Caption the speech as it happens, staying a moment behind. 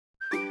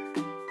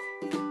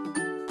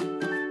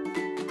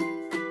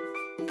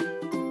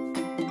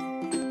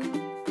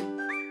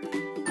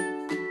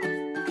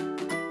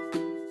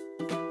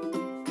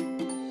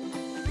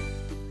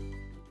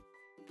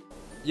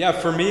Yeah,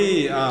 for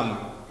me,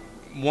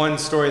 one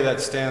story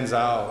that stands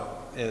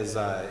out is,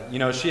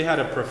 she had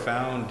a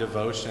profound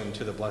devotion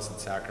to the Blessed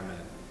Sacrament,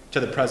 to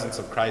the presence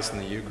of Christ in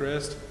the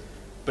Eucharist,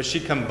 but she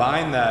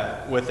combined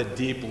that with a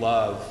deep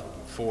love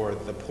for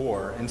the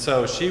poor. And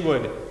so she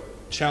would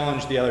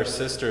challenge the other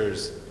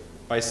sisters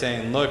by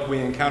saying, look, we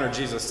encounter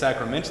Jesus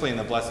sacramentally in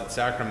the Blessed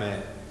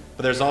Sacrament,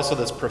 but there's also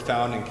this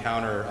profound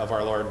encounter of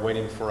our Lord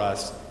waiting for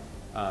us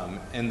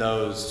in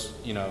those,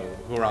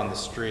 who are on the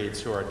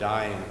streets, who are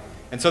dying.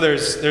 And so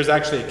there's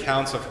actually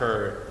accounts of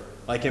her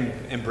like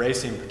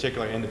embracing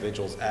particular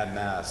individuals at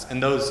Mass.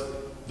 And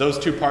those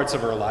two parts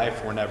of her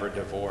life were never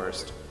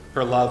divorced.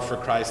 Her love for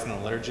Christ in the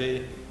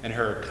liturgy and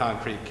her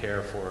concrete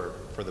care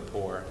for the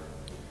poor.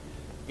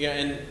 Yeah,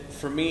 and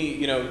for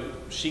me,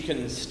 she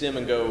can stem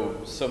and go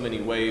so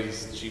many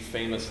ways. She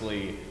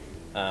famously,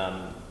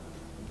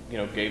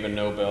 gave a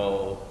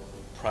Nobel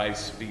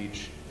Prize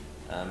speech.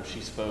 She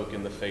spoke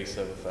in the face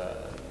of,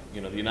 the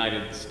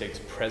United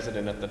States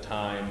president at the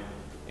time,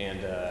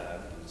 and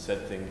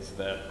said things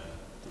that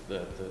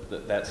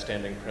that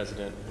standing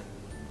president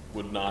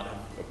would not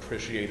have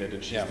appreciated.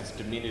 And she's this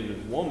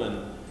diminutive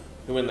woman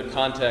who, in the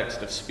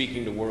context of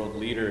speaking to world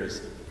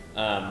leaders,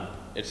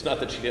 it's not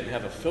that she didn't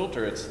have a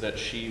filter, it's that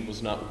she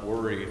was not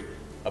worried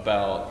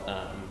about,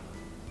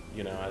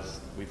 as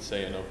we'd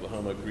say in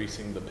Oklahoma,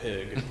 greasing the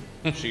pig.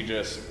 She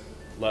just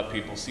let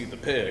people see the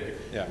pig.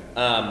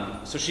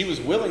 Yeah. So she was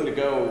willing to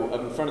go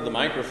up in front of the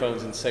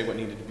microphones and say what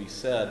needed to be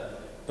said,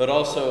 but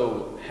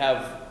also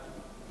have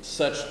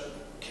such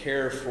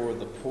care for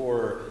the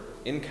poor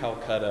in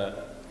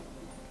Calcutta.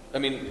 I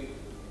mean,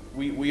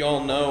 we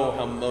all know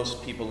how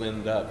most people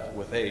end up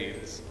with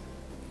AIDS,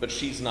 but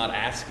she's not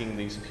asking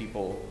these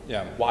people,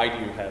 why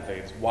do you have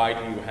AIDS? Why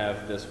do you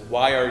have this?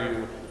 Why are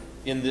you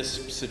in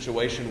this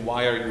situation?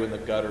 Why are you in the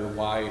gutter?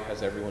 Why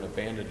has everyone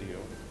abandoned you?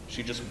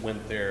 She just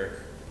went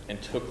there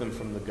and took them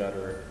from the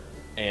gutter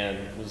and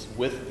was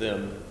with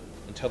them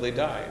until they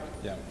died.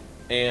 Yeah.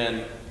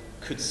 And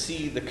could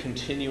see the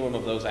continuum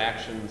of those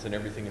actions and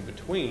everything in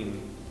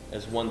between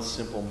as one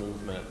simple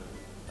movement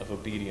of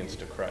obedience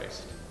to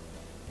Christ.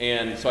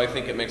 And so I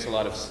think it makes a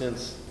lot of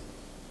sense,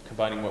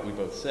 combining what we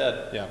both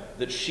said,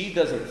 that she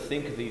doesn't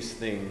think these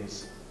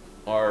things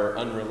are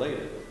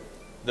unrelated.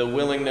 The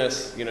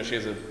willingness, she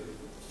has a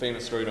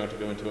famous story I don't have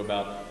to go into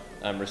about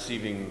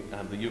receiving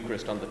the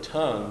Eucharist on the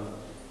tongue,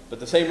 but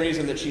the same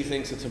reason that she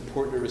thinks it's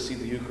important to receive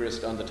the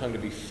Eucharist on the tongue to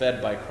be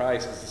fed by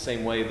Christ is the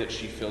same way that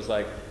she feels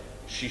like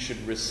she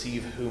should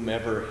receive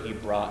whomever he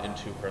brought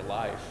into her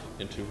life,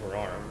 into her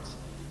arms.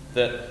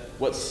 That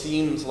what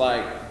seems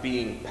like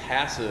being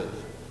passive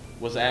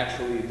was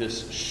actually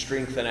this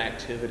strength and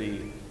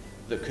activity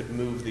that could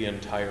move the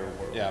entire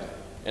world. Yeah.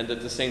 And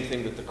that the same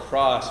thing that the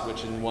cross,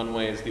 which in one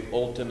way is the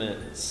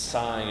ultimate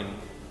sign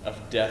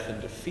of death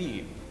and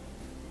defeat,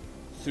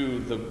 through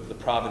the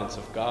providence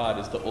of God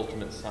is the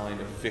ultimate sign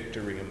of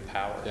victory and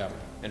power. Yeah.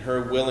 And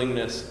her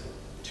willingness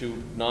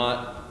to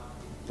not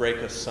break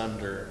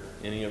asunder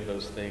any of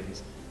those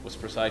things was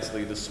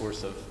precisely the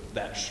source of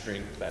that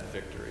strength, that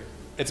victory.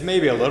 It's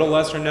maybe a little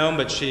lesser known,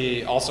 but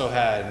she also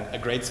had a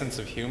great sense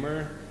of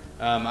humor.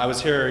 I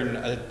was hearing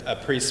a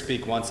priest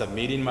speak once of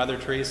meeting Mother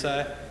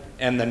Teresa,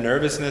 and the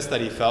nervousness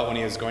that he felt when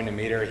he was going to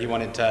meet her. He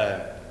wanted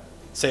to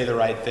say the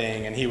right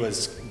thing, and he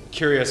was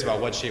curious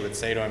about what she would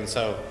say to him.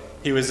 So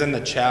he was in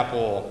the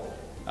chapel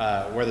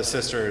where the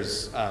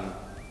sisters,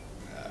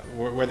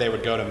 where they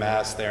would go to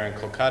Mass there in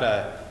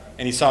Calcutta,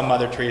 and he saw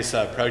Mother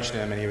Teresa approaching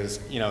him, and he was,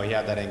 he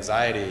had that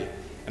anxiety.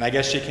 And I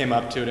guess she came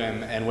up to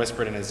him and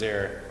whispered in his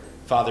ear,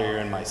 "Father, you're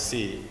in my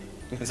seat."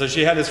 And so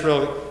she had this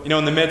real,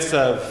 in the midst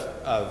of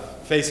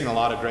facing a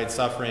lot of great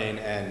suffering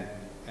and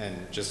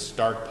just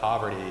stark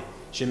poverty,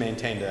 she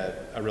maintained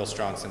a real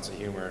strong sense of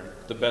humor.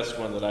 The best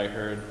one that I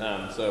heard,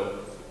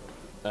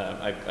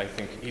 I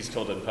think he's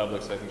told it in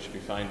public, so I think it should be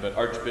fine, but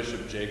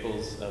Archbishop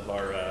Jacobs of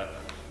our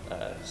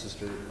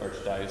sister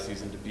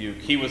Archdiocese in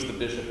Dubuque, he was the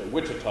bishop of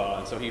Wichita,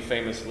 and so he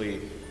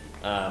famously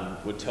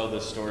would tell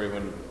this story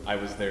when I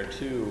was there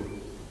too.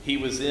 He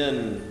was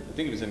I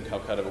think he was in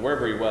Calcutta, but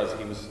wherever he was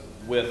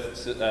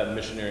with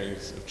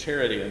missionaries of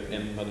charity,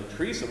 and Mother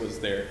Teresa was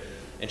there,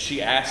 and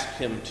she asked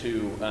him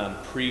to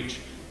preach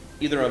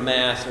either a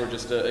Mass or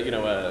just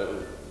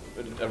a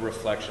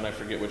reflection, I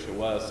forget which it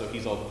was, so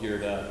he's all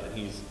geared up, and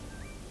he's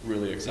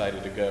really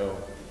excited to go,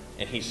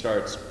 and he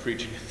starts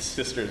preaching to the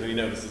sisters, and he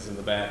notices in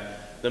the back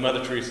that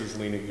Mother Teresa's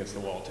leaning against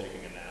the wall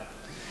taking a nap.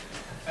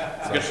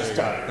 Because she's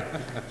tired.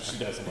 She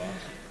does a lot.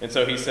 And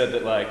so he said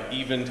that,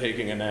 even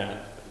taking a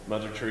nap,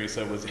 Mother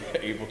Teresa was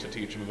able to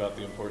teach him about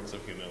the importance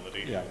of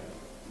humility. Yeah.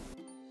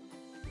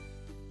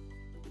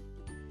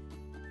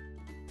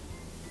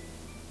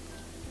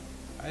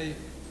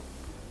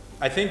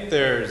 I think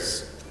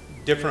there's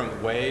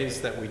different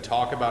ways that we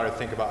talk about or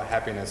think about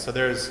happiness. So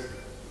there's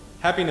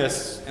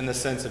happiness in the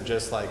sense of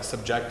just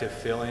subjective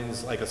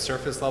feelings, like a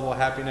surface level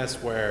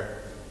happiness where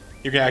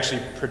you can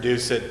actually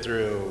produce it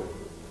through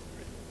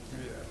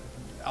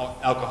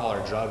alcohol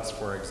or drugs,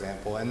 for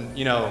example. And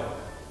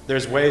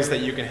there's ways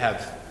that you can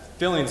have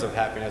feelings of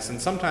happiness, and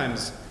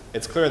sometimes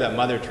it's clear that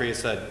Mother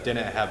Teresa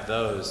didn't have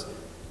those.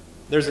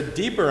 There's a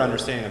deeper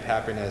understanding of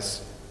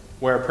happiness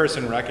where a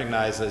person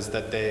recognizes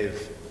that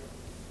they've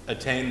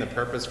attained the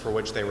purpose for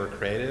which they were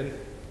created.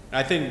 And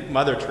I think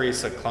Mother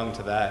Teresa clung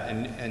to that.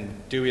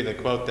 And Dewey, the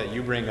quote that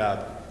you bring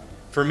up,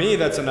 for me,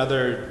 that's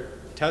another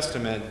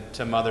testament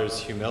to Mother's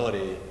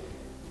humility.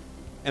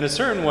 In a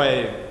certain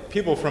way,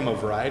 people from a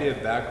variety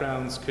of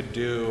backgrounds could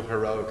do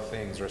heroic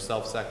things or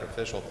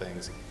self-sacrificial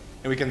things.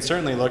 And we can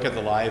certainly look at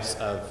the lives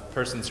of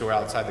persons who are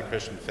outside the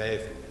Christian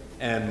faith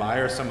and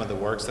admire some of the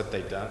works that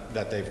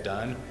they've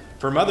done.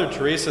 For Mother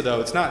Teresa,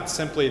 though, it's not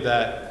simply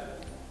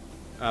that,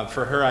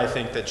 for her, I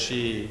think that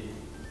she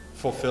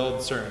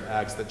fulfilled certain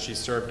acts, that she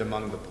served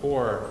among the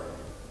poor.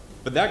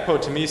 But that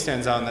quote to me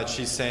stands out in that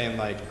she's saying,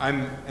 like,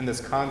 I'm in this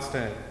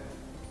constant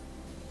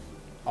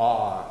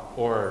awe,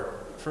 or,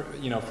 for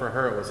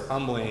her it was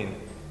humbling,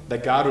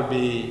 that God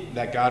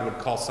would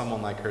call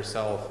someone like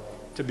herself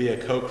to be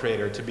a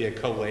co-creator, to be a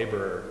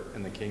co-laborer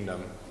in the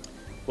kingdom.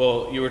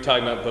 Well, you were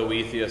talking about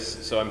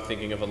Boethius, so I'm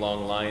thinking of a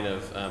long line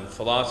of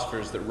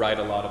philosophers that write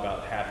a lot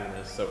about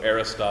happiness. So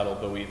Aristotle,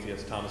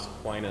 Boethius, Thomas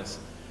Aquinas.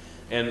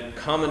 And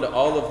common to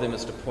all of them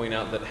is to point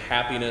out that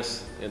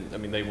happiness,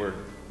 they were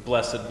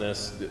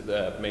blessedness,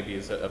 maybe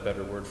is a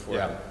better word for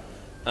it.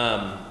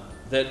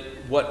 That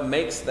what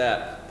makes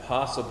that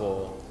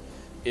possible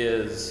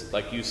is,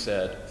 like you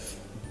said,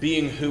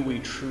 being who we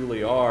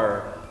truly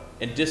are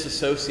and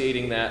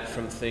disassociating that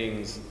from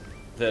things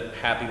that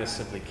happiness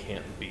simply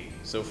can't be.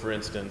 So for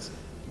instance,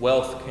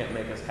 wealth can't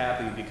make us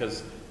happy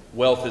because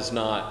wealth is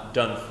not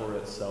done for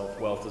itself.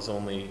 Wealth is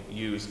only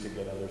used to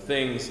get other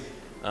things.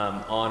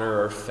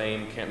 Honor or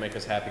fame can't make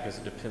us happy because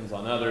it depends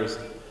on others.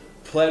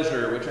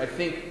 Pleasure, which I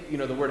think,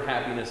 the word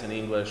happiness in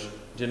English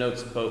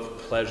denotes both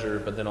pleasure,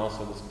 but then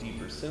also this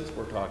deeper sense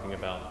we're talking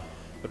about.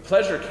 But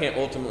pleasure can't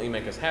ultimately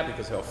make us happy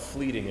because of how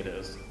fleeting it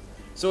is.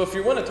 So if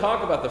you want to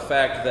talk about the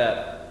fact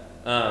that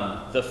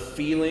the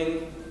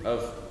feeling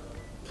of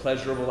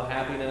pleasurable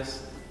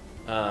happiness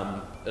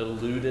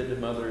eluded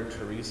Mother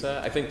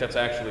Teresa, I think that's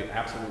actually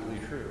absolutely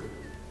true.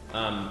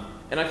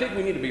 And I think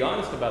we need to be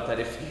honest about that.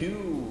 If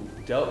you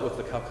dealt with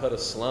the Calcutta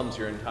slums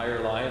your entire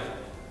life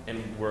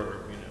and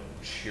were,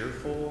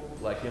 cheerful,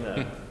 like in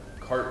a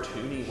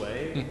cartoony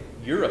way,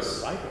 you're a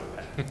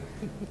psychopath.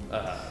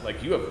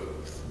 Like you have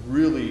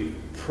really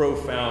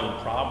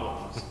profound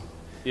problems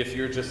if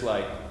you're just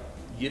like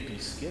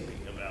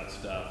yippee-skippy about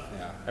stuff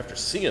after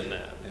seeing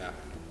that.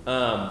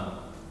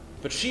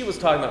 But she was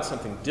talking about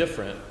something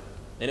different,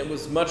 and it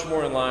was much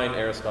more in line,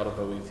 Aristotle,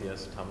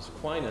 Boethius, Thomas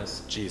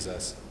Aquinas.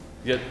 Jesus.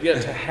 Yet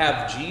to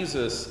have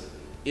Jesus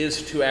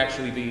is to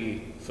actually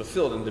be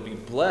fulfilled and to be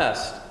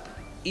blessed,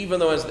 even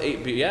though, as the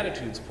 8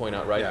 Beatitudes point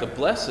out, right, the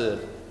blessed,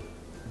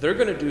 they're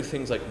going to do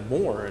things like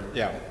mourn.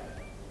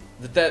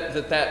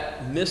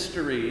 That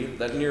mystery,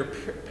 that near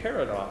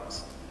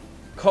paradox,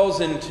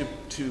 calls into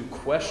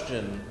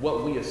question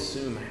what we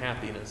assume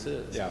happiness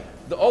is.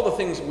 All the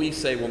things we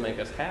say will make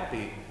us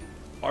happy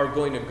are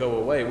going to go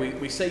away.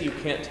 We say you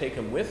can't take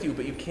them with you,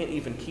 but you can't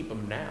even keep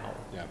them now.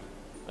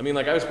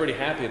 I was pretty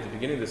happy at the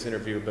beginning of this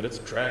interview, but it's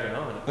dragging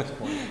on at this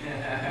point.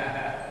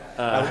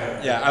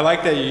 I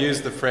like that you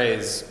use the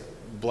phrase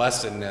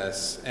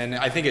blessedness, and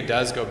I think it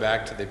does go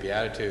back to the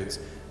Beatitudes.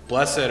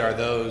 Blessed are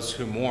those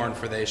who mourn,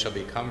 for they shall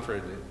be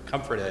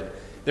comforted.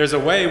 There's a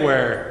way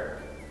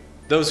where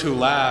those who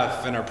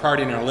laugh and are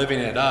partying and are living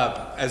it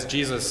up, as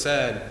Jesus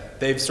said,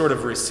 they've sort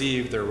of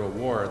received their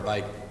reward.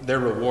 Like their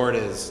reward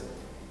is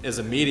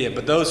immediate.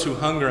 But those who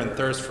hunger and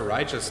thirst for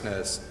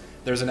righteousness,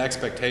 there's an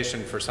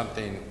expectation for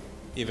something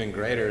even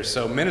greater.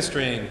 So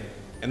ministering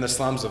in the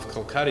slums of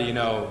Calcutta,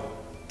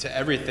 to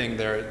everything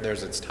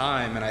there's its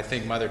time. And I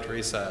think Mother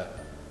Teresa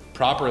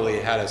properly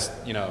had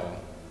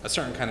a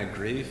certain kind of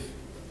grief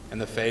in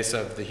the face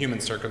of the human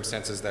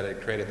circumstances that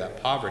had created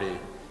that poverty.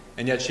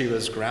 And yet she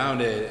was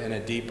grounded in a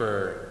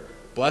deeper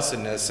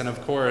blessedness. And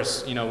of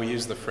course, we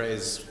use the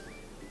phrase,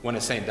 when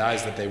a saint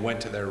dies, that they went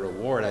to their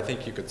reward. I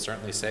think you could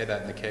certainly say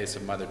that in the case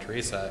of Mother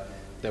Teresa,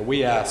 that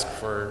we ask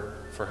for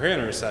her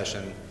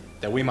intercession,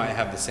 that we might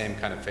have the same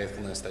kind of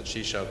faithfulness that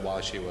she showed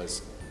while she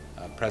was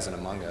present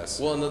among us.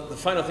 Well, and the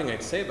final thing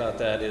I'd say about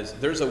that is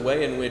there's a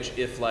way in which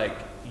if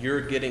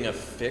you're getting a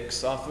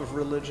fix off of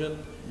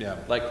religion,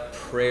 like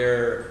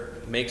prayer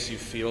makes you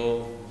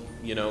feel,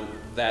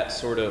 that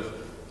sort of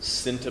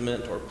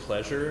sentiment or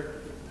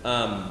pleasure,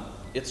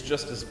 it's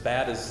just as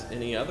bad as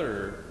any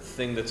other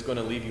thing that's going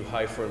to leave you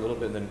high for a little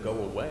bit and then go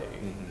away.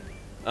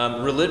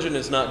 Religion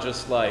is not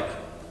just like,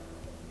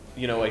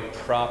 a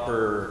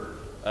proper,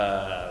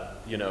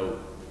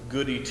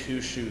 goody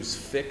two-shoes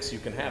fix you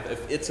can have.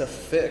 If it's a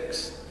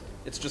fix,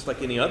 it's just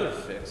like any other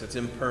fix. It's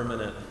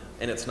impermanent,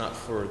 and it's not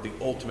for the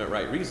ultimate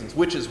right reasons,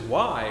 which is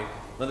why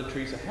Mother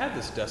Teresa had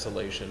this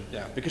desolation,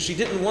 because she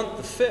didn't want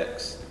the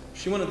fix.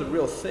 She wanted the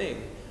real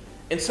thing.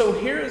 And so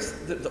here's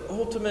the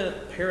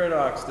ultimate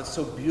paradox that's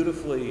so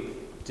beautifully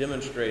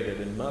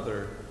demonstrated in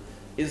Mother,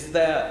 is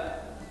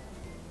that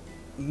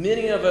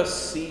many of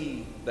us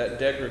see that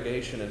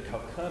degradation in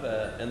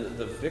Calcutta and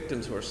the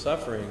victims who are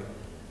suffering,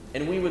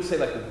 and we would say,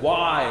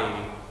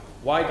 why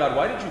Why, God,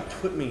 why did you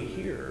put me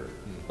here?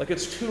 Like,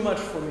 it's too much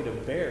for me to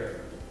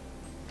bear.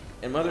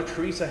 And Mother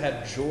Teresa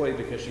had joy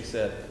because she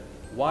said,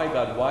 why,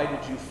 God, why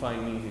did you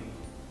find me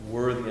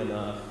worthy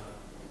enough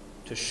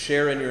to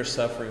share in your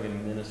suffering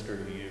and minister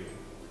to you?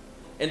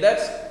 And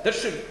that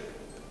should,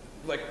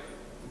 like,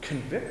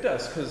 convict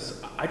us,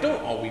 because I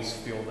don't always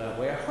feel that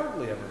way. I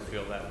hardly ever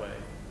feel that way.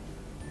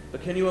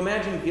 But can you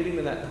imagine getting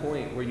to that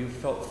point where you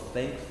felt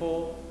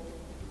thankful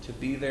to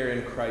be there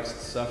in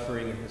Christ's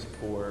suffering and his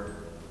poor,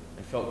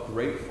 and felt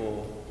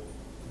grateful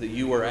that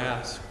you were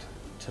asked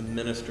to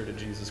minister to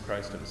Jesus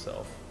Christ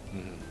himself?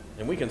 Mm-hmm.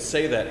 And we can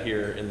say that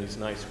here in these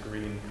nice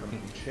green comfy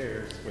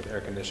chairs With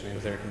air conditioning.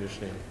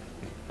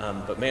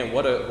 But man,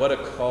 what a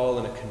call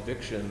and a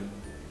conviction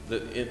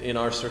that in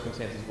our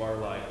circumstances of our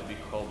life to be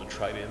called to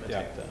try to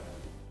imitate that.